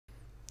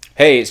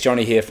Hey, it's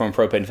Johnny here from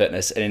Propane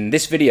Fitness, and in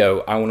this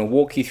video I want to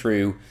walk you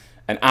through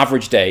an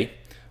average day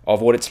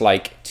of what it's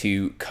like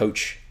to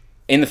coach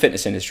in the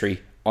fitness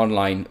industry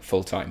online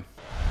full-time.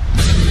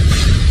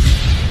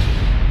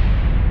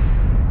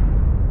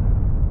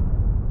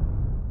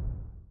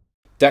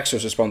 Dexter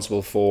is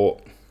responsible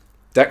for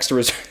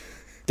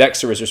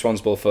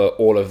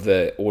all of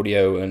the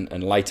audio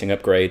and lighting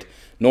upgrade.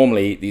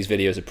 Normally these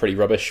videos are pretty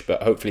rubbish,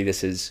 but hopefully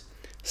this is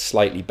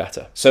slightly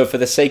better. So for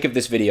the sake of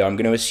this video, I'm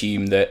going to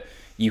assume that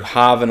you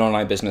have an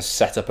online business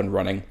set up and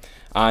running,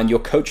 and you're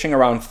coaching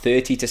around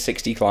 30 to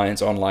 60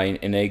 clients online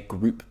in a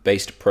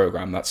group-based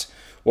program. That's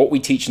what we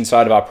teach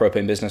inside of our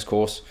Propane Business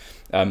course,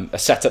 a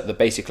setup that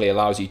basically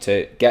allows you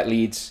to get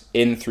leads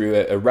in through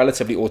a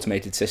relatively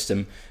automated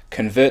system,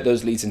 convert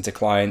those leads into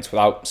clients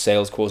without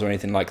sales calls or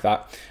anything like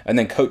that, and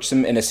then coach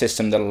them in a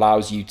system that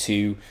allows you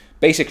to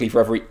basically, for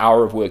every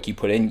hour of work you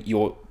put in,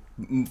 you're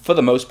for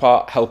the most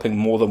part helping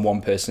more than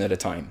one person at a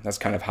time. That's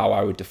kind of how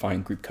I would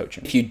define group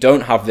coaching. If you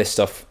don't have this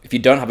stuff, if you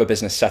don't have a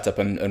business set up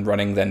and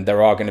running, then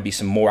there are going to be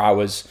some more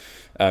hours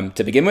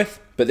to begin with.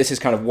 But this is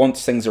kind of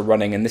once things are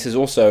running, and this is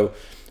also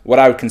what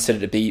I would consider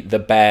to be the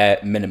bare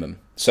minimum.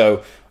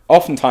 So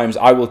oftentimes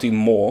I will do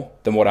more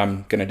than what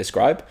I'm going to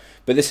describe,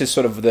 but this is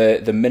sort of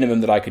the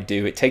minimum that I could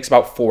do. It takes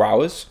about 4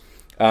 hours.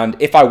 And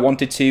if I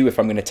wanted to, if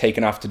I'm going to take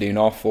an afternoon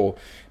off, or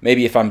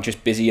maybe if I'm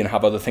just busy and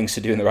have other things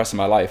to do in the rest of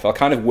my life, I'll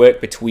kind of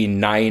work between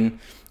 9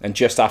 and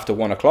just after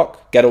 1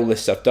 o'clock, get all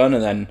this stuff done,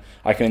 and then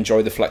I can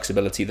enjoy the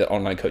flexibility that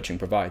online coaching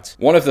provides.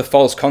 One of the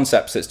false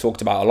concepts that's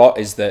talked about a lot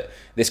is that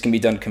this can be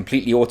done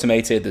completely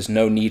automated. There's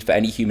no need for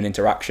any human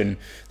interaction,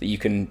 that you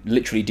can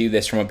literally do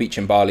this from a beach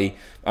in Bali.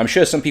 I'm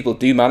sure some people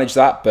do manage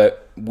that,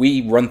 but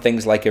we run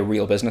things like a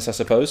real business, I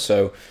suppose.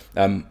 So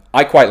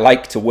I quite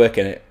like to work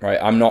in it, right?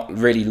 I'm not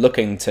really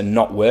looking to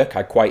not work.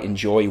 I quite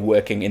enjoy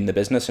working in the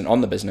business and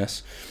on the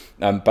business.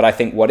 But I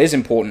think what is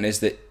important is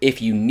that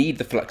if you need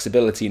the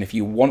flexibility and if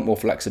you want more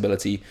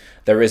flexibility,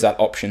 there is that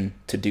option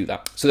to do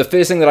that. So the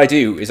first thing that I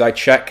do is I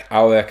check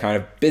our kind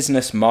of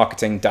business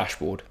marketing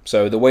dashboard.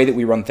 So the way that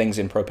we run things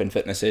in Propane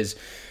Fitness is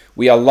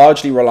we are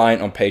largely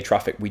reliant on paid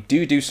traffic. We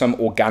do some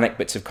organic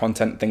bits of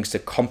content, things to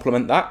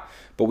complement that,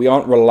 but we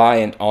aren't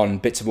reliant on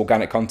bits of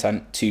organic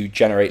content to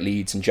generate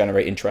leads and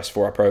generate interest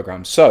for our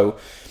programs. So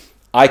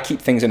I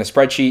keep things in a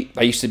spreadsheet.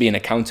 I used to be an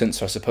accountant,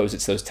 so I suppose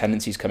it's those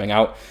tendencies coming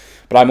out.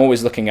 But I'm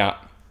always looking at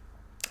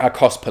our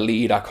cost per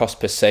lead, our cost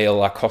per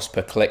sale, our cost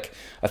per click.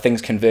 Are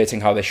things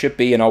converting how they should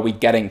be? And are we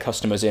getting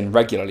customers in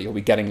regularly? Are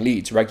we getting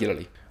leads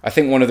regularly? I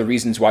think one of the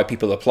reasons why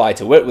people apply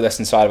to work with us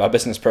inside of our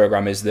business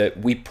program is that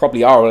we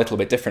probably are a little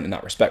bit different in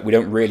that respect. We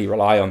don't really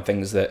rely on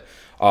things that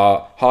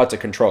are hard to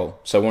control.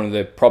 So one of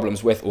the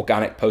problems with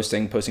organic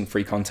posting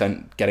free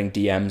content, getting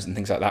DMs and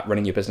things like that,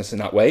 running your business in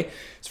that way,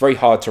 it's very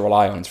hard to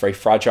rely on. It's very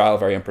fragile,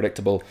 very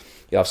unpredictable.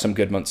 You'll have some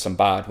good months, some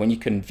bad. When you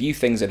can view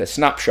things at a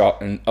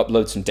snapshot and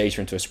upload some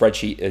data into a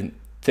spreadsheet in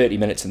 30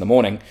 minutes in the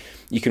morning,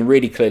 you can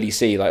really clearly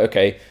see like,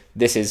 okay,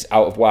 this is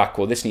out of whack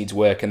or this needs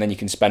work, and then you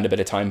can spend a bit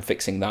of time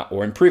fixing that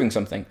or improving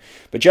something.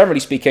 But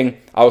generally speaking,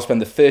 I will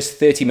spend the first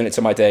 30 minutes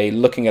of my day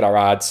looking at our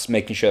ads,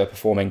 making sure they're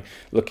performing,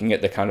 looking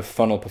at the kind of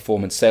funnel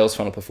performance, sales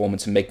funnel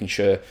performance, and making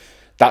sure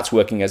that's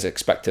working as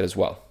expected as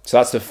well. So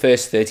that's the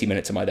first 30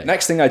 minutes of my day.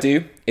 Next thing I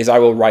do is I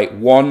will write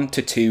 1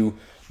 to 2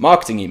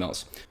 marketing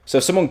emails. So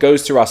if someone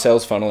goes through our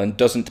sales funnel and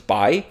doesn't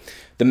buy,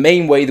 the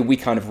main way that we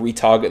kind of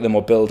retarget them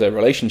or build a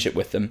relationship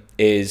with them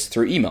is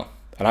through email.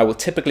 And I will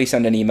typically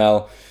send an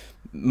email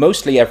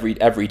mostly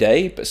every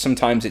day, but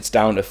sometimes it's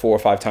down to 4 or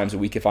 5 times a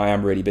week if I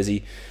am really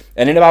busy.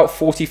 And in about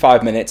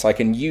 45 minutes, I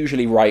can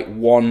usually write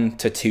 1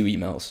 to 2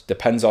 emails.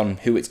 Depends on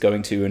who it's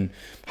going to and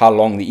how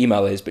long the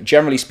email is. But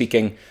generally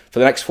speaking, for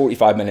the next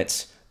 45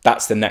 minutes,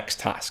 that's the next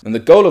task. And the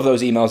goal of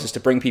those emails is to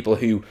bring people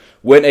who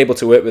weren't able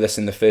to work with us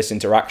in the first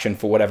interaction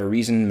for whatever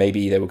reason.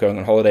 Maybe they were going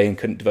on holiday and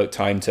couldn't devote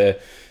time to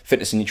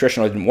fitness and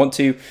nutrition or didn't want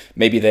to.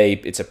 Maybe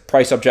it's a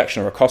price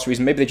objection or a cost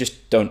reason. Maybe they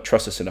just don't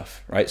trust us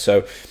enough, right?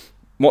 So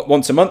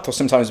once a month or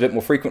sometimes a bit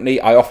more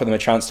frequently, I offer them a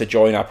chance to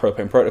join our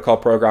Propane Protocol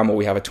program, or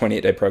we have a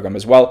 28-day program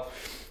as well.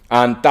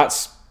 And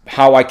that's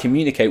how I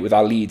communicate with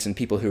our leads and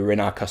people who are in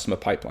our customer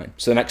pipeline.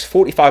 So the next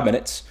 45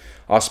 minutes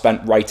are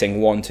spent writing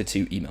 1 to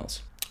 2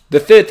 emails. The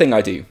third thing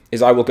I do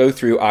is I will go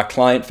through our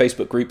client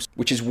Facebook groups,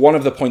 which is one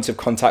of the points of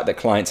contact that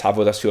clients have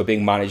with us who are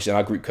being managed in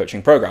our group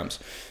coaching programs.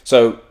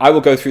 So I will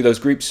go through those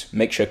groups,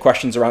 make sure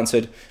questions are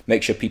answered,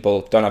 make sure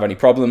people don't have any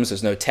problems,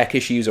 there's no tech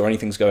issues or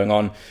anything's going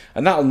on.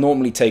 And that'll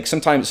normally take,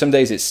 some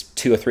days it's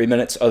 2 or 3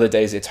 minutes, other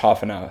days it's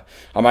half an hour.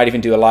 I might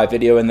even do a live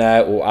video in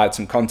there or add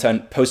some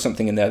content, post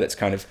something in there that's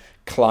kind of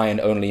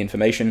client-only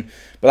information,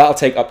 but that'll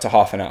take up to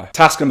half an hour.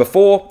 Task number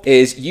 4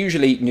 is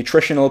usually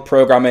nutritional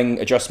programming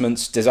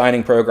adjustments,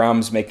 designing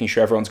programs, making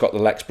sure everyone's got the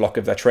next block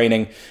of their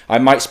training. I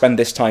might spend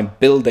this time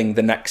building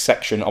the next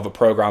section of a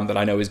program that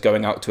I know is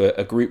going out to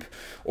a group,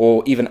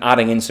 or even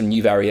adding in some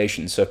new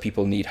variations. So if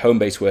people need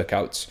home-based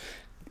workouts,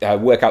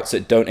 workouts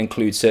that don't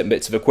include certain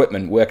bits of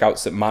equipment,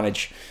 workouts that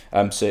manage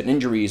certain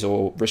injuries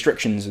or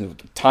restrictions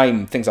and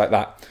time, things like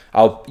that.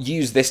 I'll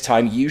use this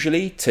time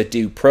usually to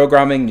do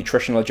programming,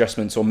 nutritional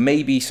adjustments, or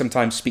maybe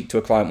sometimes speak to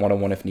a client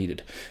one-on-one if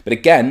needed. But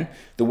again,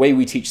 the way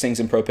we teach things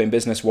in Propane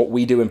Business, what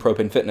we do in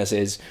Propane Fitness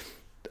is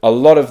a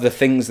lot of the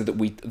things that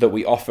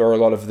we offer, a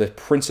lot of the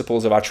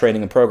principles of our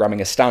training and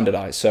programming are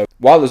standardized. So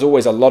while there's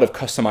always a lot of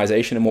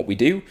customization in what we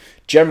do,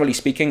 generally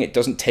speaking, it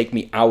doesn't take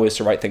me hours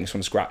to write things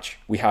from scratch.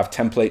 We have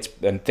templates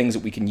and things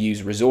that we can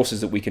use,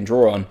 resources that we can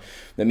draw on.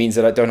 That means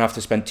that I don't have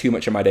to spend too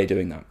much of my day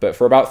doing that. But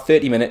for about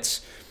 30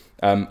 minutes,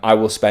 I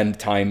will spend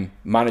time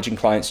managing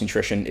clients'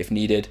 nutrition if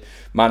needed,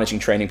 managing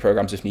training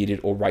programs if needed,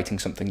 or writing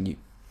something new.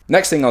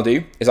 Next thing I'll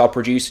do is I'll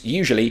produce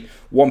usually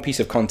one piece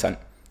of content.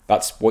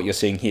 That's what you're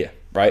seeing here,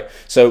 right?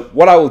 So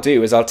what I will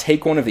do is I'll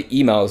take one of the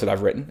emails that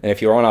I've written, and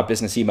if you're on our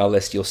business email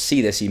list, you'll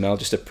see this email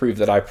just to prove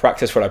that I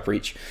practice what I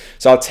preach.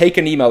 So I'll take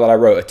an email that I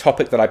wrote, a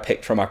topic that I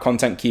picked from our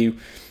content queue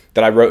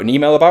that I wrote an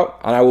email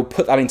about, and I will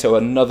put that into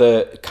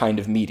another kind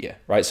of media,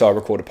 right? So I'll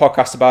record a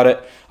podcast about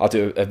it, I'll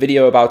do a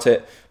video about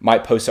it,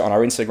 might post it on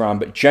our Instagram,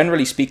 but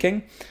generally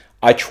speaking,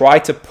 I try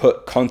to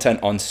put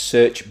content on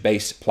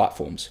search-based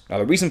platforms. Now,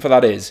 the reason for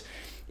that is,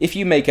 if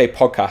you make a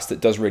podcast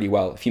that does really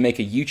well, if you make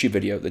a YouTube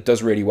video that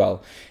does really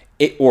well,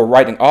 or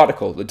write an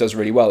article that does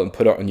really well and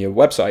put it on your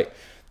website,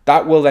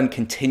 that will then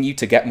continue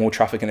to get more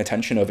traffic and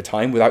attention over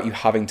time without you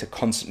having to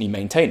constantly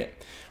maintain it.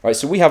 Right?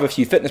 So we have a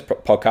few fitness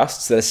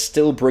podcasts that are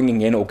still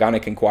bringing in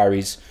organic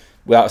inquiries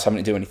without us having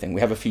to do anything.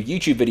 We have a few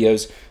YouTube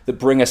videos that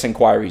bring us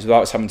inquiries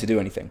without us having to do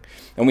anything.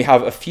 And we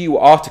have a few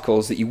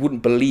articles that you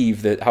wouldn't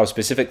believe that how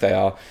specific they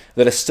are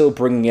that are still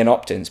bringing in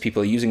opt-ins.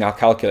 People are using our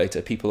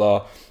calculator. People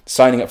are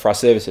signing up for our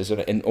services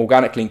and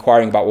organically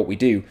inquiring about what we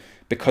do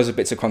because of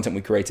bits of content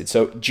we created.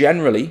 So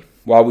generally,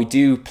 while we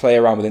do play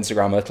around with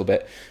Instagram a little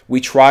bit, we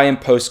try and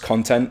post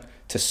content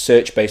to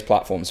search-based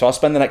platforms. So I'll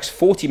spend the next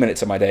 40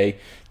 minutes of my day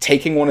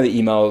taking one of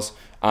the emails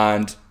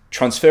and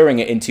transferring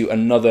it into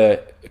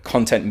another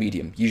content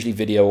medium, usually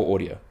video or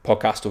audio,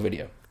 podcast or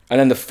video. And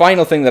then the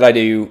final thing that I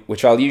do,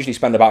 which I'll usually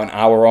spend about an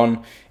hour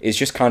on, is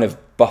just kind of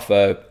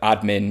buffer,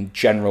 admin,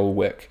 general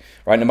work,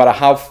 right? No matter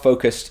how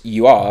focused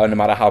you are, no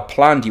matter how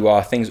planned you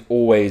are, things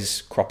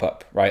always crop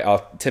up, right?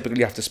 I'll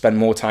typically have to spend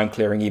more time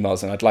clearing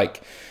emails than I'd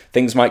like.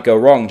 Things might go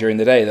wrong during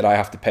the day that I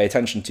have to pay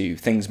attention to.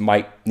 Things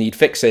might need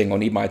fixing or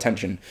need my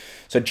attention.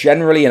 So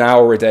generally an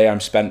hour a day I'm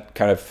spent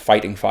kind of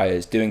fighting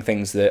fires, doing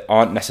things that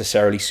aren't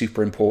necessarily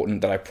super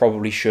important that I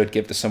probably should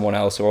give to someone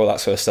else or all that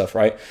sort of stuff,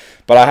 right?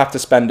 But I have to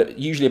spend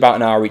usually about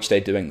an hour each day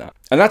doing that.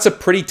 And that's a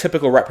pretty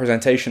typical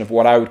representation of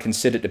what I would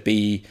consider to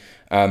be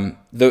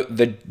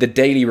the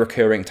daily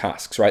recurring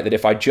tasks, right? That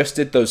if I just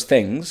did those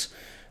things,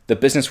 the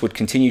business would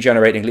continue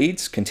generating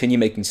leads, continue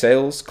making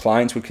sales,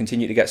 clients would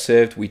continue to get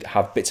served, we'd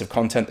have bits of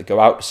content that go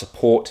out to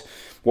support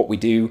what we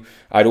do.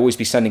 I'd always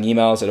be sending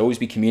emails, I'd always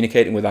be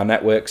communicating with our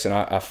networks and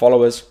our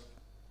followers.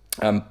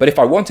 But if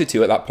I wanted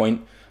to at that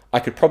point, I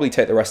could probably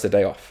take the rest of the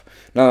day off.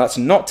 Now, that's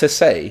not to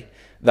say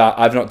that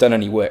I've not done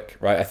any work,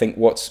 right? I think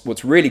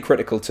what's really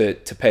critical to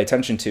pay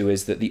attention to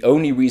is that the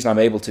only reason I'm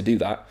able to do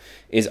that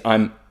is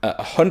I'm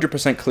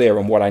 100% clear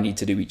on what I need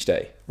to do each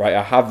day, right?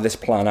 I have this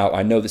plan out.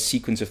 I know the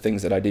sequence of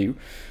things that I do.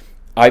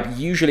 I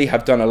usually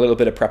have done a little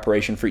bit of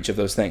preparation for each of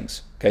those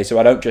things, okay? So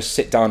I don't just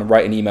sit down and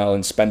write an email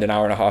and spend an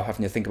hour and a half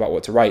having to think about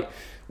what to write.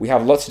 We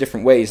have lots of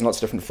different ways and lots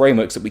of different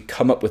frameworks that we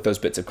come up with those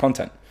bits of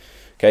content,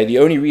 okay? The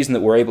only reason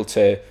that we're able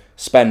to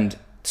spend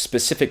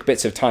specific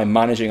bits of time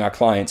managing our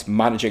clients,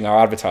 managing our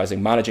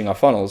advertising, managing our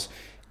funnels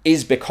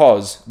is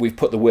because we've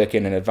put the work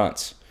in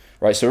advance,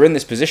 right? So we're in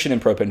this position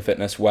in Propane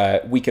Fitness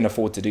where we can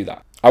afford to do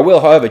that. I will,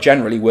 however,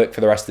 generally work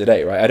for the rest of the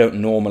day, right? I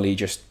don't normally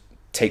just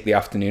take the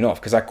afternoon off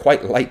because I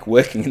quite like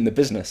working in the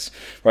business,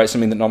 right?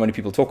 Something that not many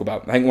people talk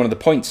about. I think one of the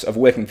points of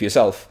working for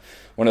yourself,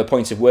 one of the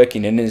points of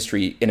working in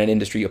an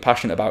industry you're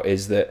passionate about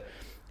is that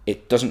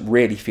it doesn't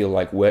really feel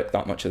like work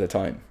that much of the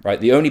time, right?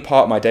 The only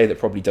part of my day that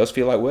probably does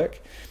feel like work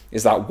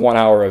is that 1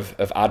 hour of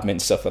admin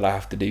stuff that I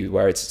have to do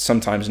where it's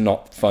sometimes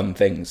not fun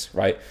things,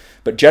 right?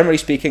 But generally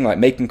speaking, like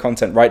making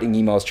content, writing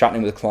emails,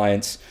 chatting with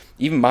clients,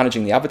 even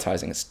managing the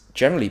advertising, it's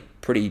generally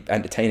pretty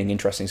entertaining,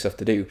 interesting stuff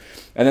to do.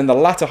 And then the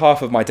latter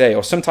half of my day,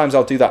 or sometimes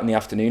I'll do that in the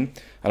afternoon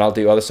and I'll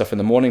do other stuff in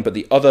the morning, but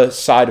the other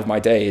side of my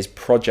day is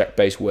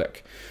project-based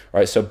work,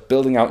 right? So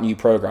building out new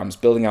programs,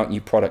 building out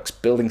new products,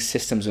 building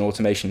systems and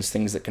automations,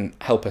 things that can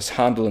help us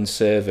handle and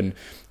serve and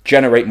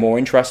generate more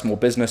interest, more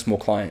business, more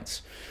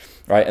clients,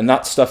 right? And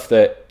that's stuff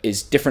that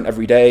is different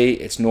every day.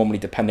 It's normally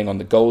depending on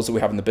the goals that we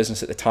have in the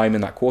business at the time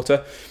in that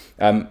quarter.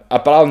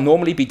 But I'll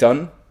normally be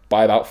done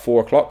by about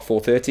 4 o'clock,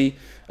 4:30,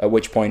 at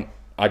which point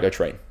I go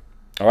train.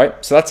 All right,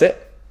 so that's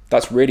it.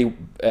 That's really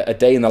a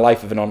day in the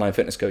life of an online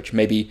fitness coach.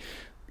 Maybe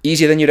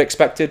easier than you'd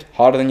expected,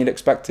 harder than you'd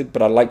expected,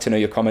 but I'd like to know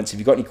your comments. If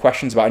you've got any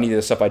questions about any of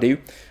the stuff I do,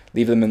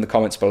 leave them in the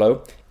comments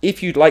below.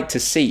 If you'd like to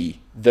see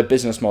the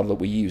business model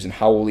that we use and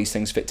how all these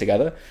things fit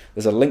together,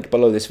 there's a link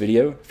below this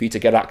video for you to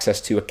get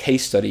access to a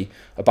case study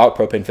about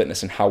Propane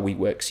Fitness and how we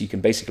work, so you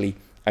can basically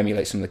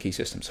emulate some of the key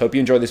systems. Hope you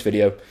enjoyed this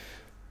video.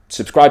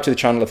 Subscribe to the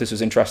channel if this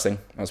was interesting.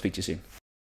 I'll speak to you soon.